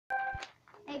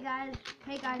Hey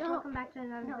guys, welcome back to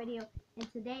another video.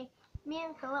 And today, me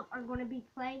and Philip are going to be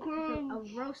playing a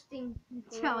roasting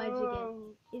challenge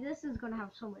again. This is going to have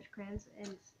so much cringe,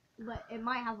 but it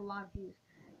might have a lot of views.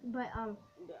 But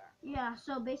yeah.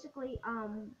 So basically,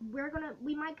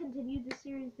 we might continue this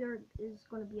series. There is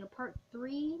going to be a part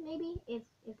 3 maybe if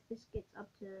this gets up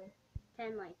to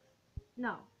 10 likes.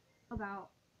 No,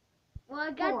 about Well,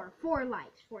 I four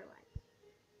likes.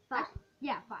 5.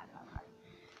 Yeah, five.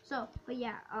 So, but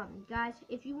yeah, guys,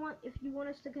 if you want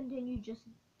us to continue, just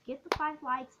get the 5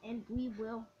 likes, and we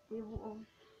will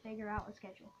figure out a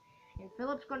schedule. And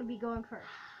Philip's gonna be going first.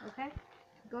 Okay,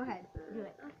 go ahead, do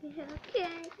it.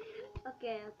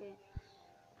 Okay.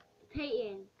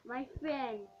 Peyton, my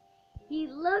friend, he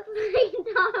looks like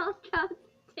Donald Trump's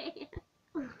dad.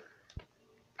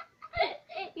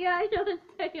 Yeah, I know it's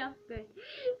very awkward.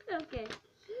 Okay,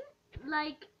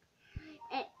 like.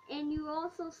 And you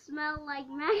also smell like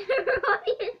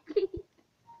macaroni and cheese.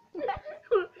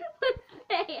 What's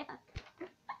that?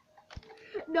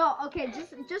 No, okay,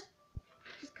 just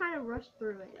kind of rush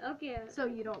through it. Okay. So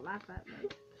you don't laugh at me.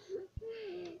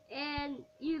 And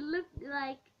you look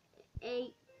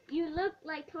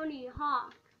like Tony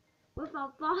Hawk with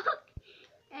a fork,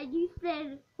 and you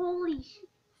said, "Holy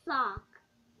sock."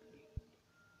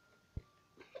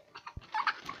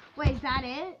 Wait, is that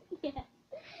it? Yeah.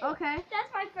 Okay.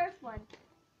 That's my first one.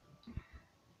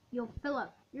 Yo,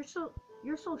 Philip, you're so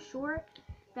short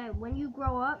that when you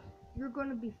grow up, you're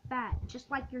gonna be fat,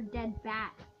 just like your dead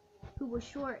bat, who was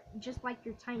short, just like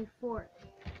your tiny fork.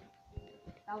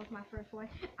 That was my first one.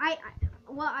 I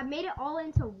made it all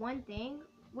into one thing.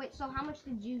 Wait, so how much?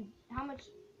 5.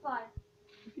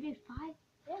 You did 5?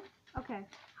 Yeah. Okay.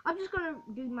 I'm just gonna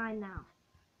do mine now.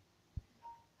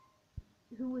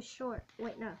 Who was short?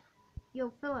 Wait, no.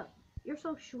 Yo, Philip, you're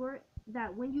so short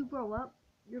that when you grow up,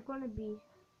 you're gonna be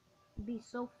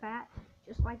so fat,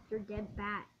 just like your dead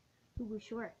bat, who was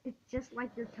short. It's just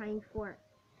like your tiny fork.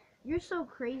 You're so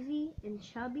crazy and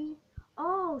chubby.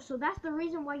 Oh, so that's the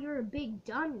reason why you're a big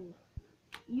dummy.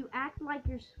 You act like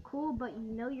you're cool, but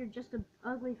you know you're just an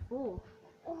ugly fool.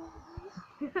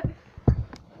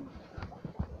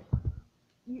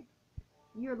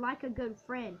 You're like a good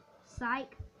friend.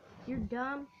 Psych. You're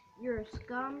dumb. You're a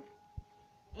scum.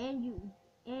 And you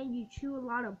chew a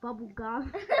lot of bubble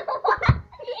gum. What?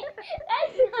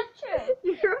 That's not true.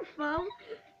 You're a bum.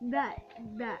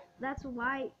 That's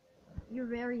why you're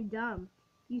very dumb.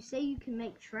 You say you can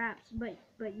make traps, but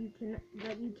you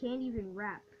can't even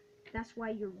rap. That's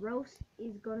why your roast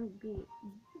is gonna be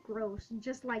gross,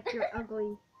 just like your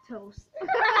ugly toast.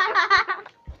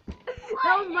 That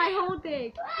was my whole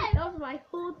thing. That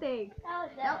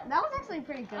was actually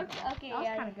pretty good. Okay, that was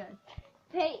kind of good.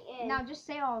 Peyton. Now just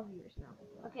say all of yours now.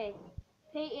 Okay.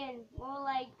 Peyton, more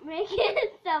like making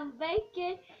some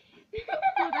bacon. Dude,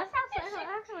 that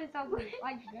actually sounds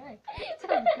like good. It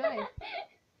sounds good.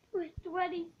 With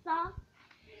sweaty socks.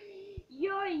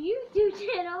 Your YouTube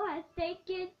channel has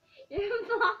taken your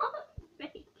mom's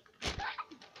bacon.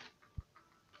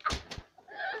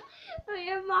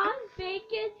 Your mom's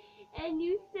bacon, and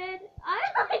you said, I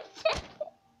like chicken.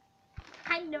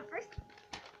 I never.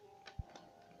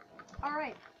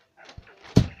 Alright.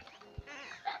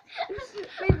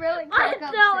 We really crack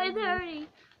up. I know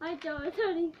it's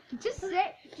hurting. Just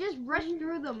rush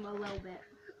through them a little bit.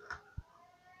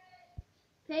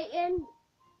 Peyton,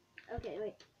 okay,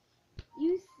 wait.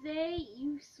 You say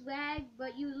you swag,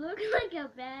 but you look like a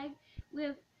bag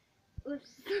with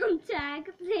some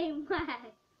tag saying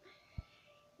wax.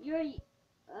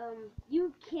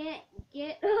 You can't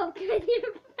get up because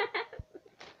you're fat.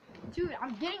 Dude,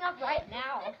 I'm getting up right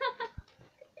now.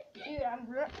 Dude,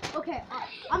 okay.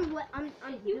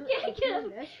 You can't get up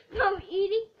from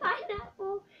eating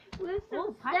pineapple with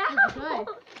some pineapple's good.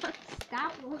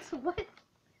 Staples, what?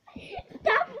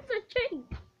 Staples a drink.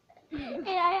 And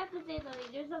I have to say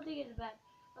something. There's something in the back.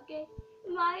 Okay,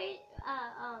 my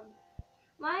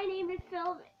name is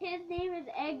Phil. His name is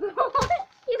Egg Roll.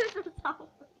 He was a song.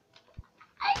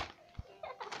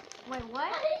 Wait,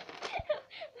 what?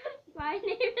 My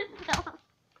name is Phil.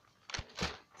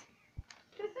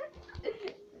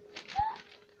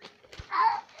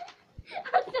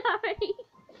 I'm sorry.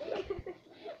 I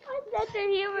said that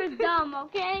he was dumb,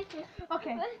 okay?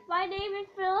 Okay. My name is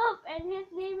Philip, and his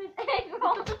name is Egg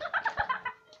Roll.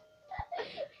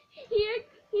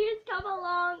 Here's come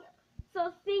along,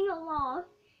 so sing along.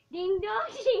 Ding dong,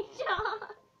 ding dong.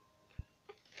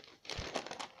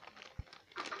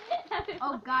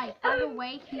 Oh, guys, by the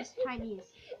way, he's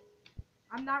Chinese.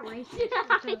 I'm not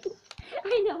racist.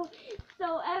 I know.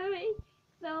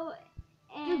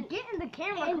 Dude, get in the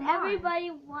camera. And come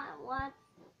everybody wants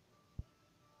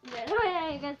Yeah,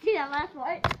 you can see that last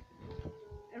part.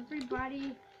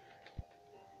 Everybody.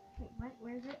 Wait, what?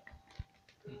 Where is it?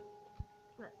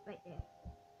 Look, right there.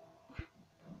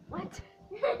 What?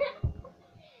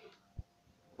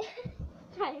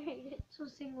 Try to read it. So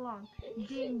sing along.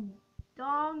 Ding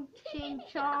dong, ching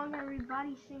chong.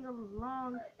 Everybody sing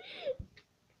along.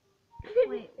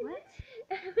 Wait, what?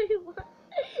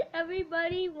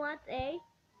 Everybody wants a.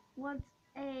 What's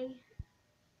a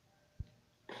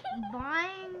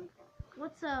vine?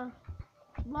 What's a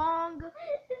long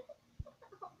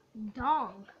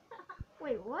dong?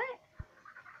 Wait, what?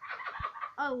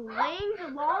 A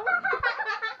ling long?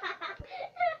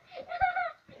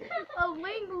 A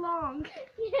ling long.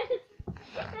 Yes.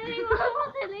 Everyone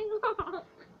wants a ling long.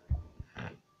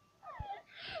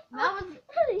 That was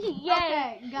Yay.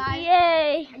 okay, guys.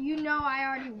 Yay. You know I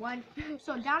already won.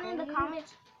 So down in the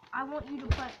comments, I want you to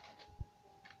put.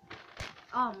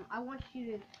 I want you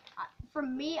to. For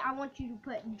me, I want you to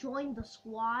put join the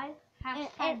squad.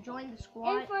 Hashtag join the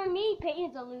squad. And for me,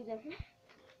 Peyton's a loser.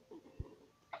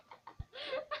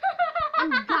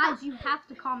 And guys, you have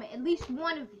to comment. At least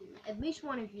one of you. At least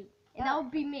one of you. And that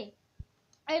would be me.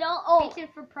 And oh. Peyton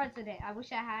for president. I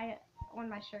wish I had it on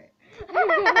my shirt.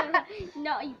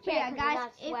 No, you can't. Yeah,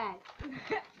 guys. You're not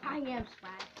swag. I am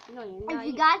swag. No, you're not.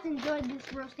 If you guys enjoyed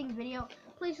this roasting video,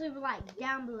 please leave a like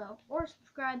down below or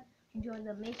subscribe to join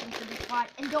the Amazing Cringe Squad.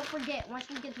 And don't forget, once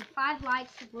we get to 5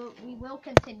 likes, we will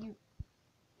continue.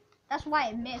 That's why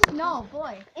it missed. No,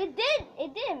 boy. It did.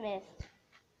 It did miss.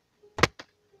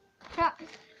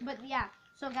 But yeah,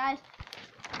 so guys,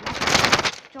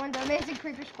 join the Amazing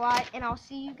Cringe Squad, and I'll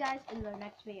see you guys in the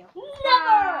next video. Never!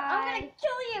 I'm gonna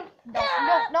kill you!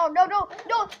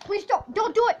 No, please don't do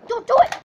it! Don't do it!